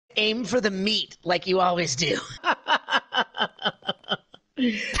Aim for the meat, like you always do.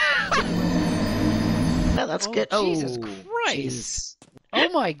 No, that's good. Jesus Oh, Christ. jeez. Oh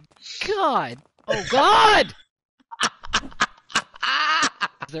my God. Oh God.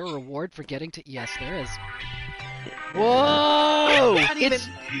 Is there a reward for getting to? Yes, there is. Whoa!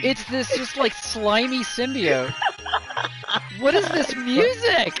 It's this just like slimy symbiote. What is this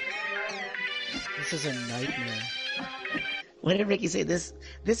music? This is a nightmare. What did Ricky say? This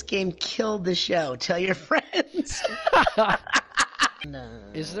game killed the show. Tell your friends. No.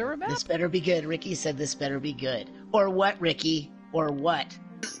 Is there a map? This better be good. Ricky said this better be good. Or what, Ricky? Or what?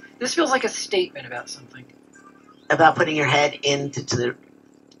 This feels like a statement about something. About putting your head into the...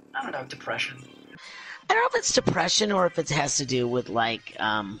 I don't know, depression. I don't know if it's depression or if it has to do with, like,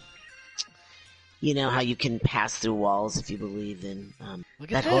 you know, how you can pass through walls if you believe in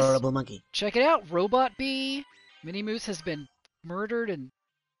Look at that this. horrible monkey. Check it out. Robot Bee. Minnie Moose has been murdered and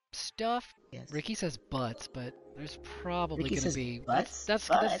stuff. Yes. Ricky says butts, but there's probably Ricky going to says be butts? that's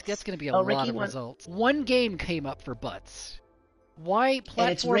Butts? going to be a Oh, lot Ricky of won- results. One game came up for butts. Why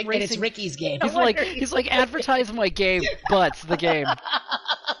platform And racing? it's Ricky's game. He's like advertise my game, butts the game.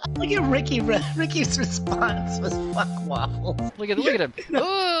 Look at Ricky. Ricky's response was fuck waffles. Look at him.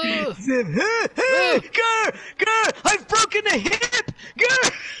 Oh! Grr, I've broken a hip.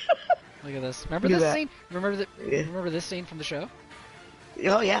 Grr. Look at this. Remember Look at this that. scene? Remember this scene from the show?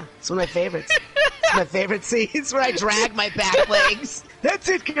 Oh yeah, it's one of my favorites. It's my favorite scenes where I drag my back legs. That's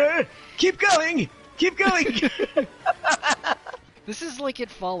it, Grr. Keep going. Keep going. This is like It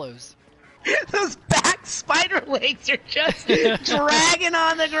Follows. Those back spider legs are just dragging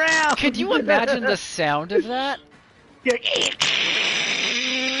on the ground. Could you imagine the sound of that?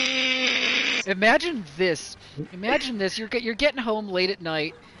 Imagine this. You're getting home late at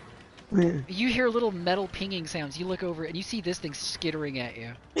night. You hear little metal pinging sounds. You look over and you see this thing skittering at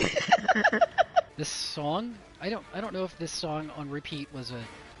you. This song? I don't know if this song on repeat was a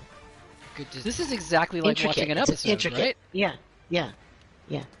good. This is exactly like Intricate. watching an It's episode, intricate. right? Yeah.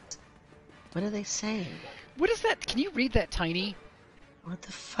 What are they saying? What is that? Can you read that tiny? What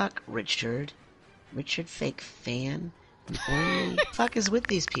the fuck, Richard? Richard, fake fan? What the fuck is with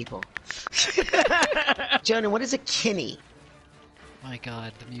these people? Jhonen, what is a kinney? My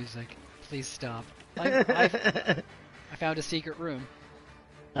God, the music! Please stop. I found a secret room.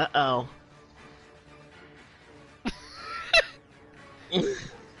 Uh-oh.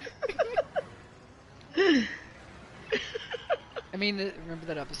 I mean, remember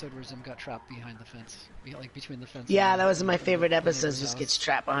that episode where Zim got trapped behind the fence? Like, between the fence Yeah, and that was my the favorite neighbor's episodes, just house. gets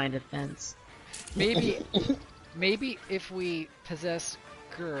trapped behind a fence. Maybe if we possess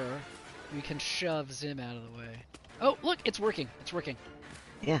Grr, we can shove Zim out of the way. Oh, look, it's working. It's working.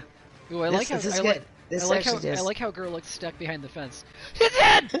 Yeah. Ooh, I like how This is I good. like, This I like actually how does. I like how Grr looks stuck behind the fence. His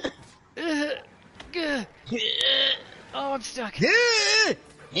head! Oh, I'm stuck.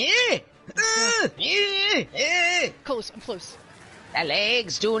 Close. I'm close. The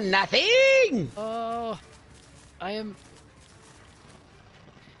legs do nothing. Oh, I am.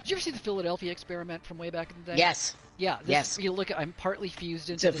 Did you ever see the Philadelphia experiment from way back in the day? Yes. Yeah. This, Yes. You look at. I'm partly fused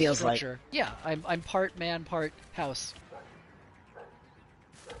into So it the feels like. structure. Yeah. I'm part man, part house.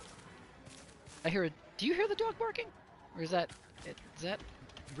 I hear a. Do you hear the dog barking? Or is that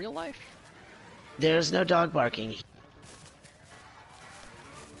real life? There's no dog barking.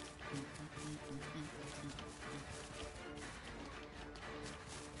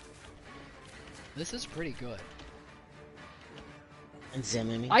 This is pretty good. And Zim,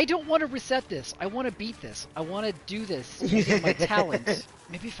 I mean. I don't want to reset this. I want to beat this. I want to do this using my talent.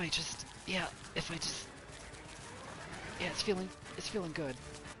 Maybe if I just, yeah, it's feeling good.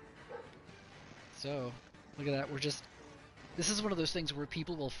 So, look at that. This is one of those things where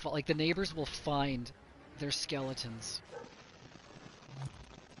people will, like the neighbors will find their skeletons.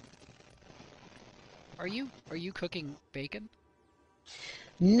 Are you cooking bacon?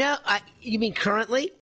 No, you mean currently?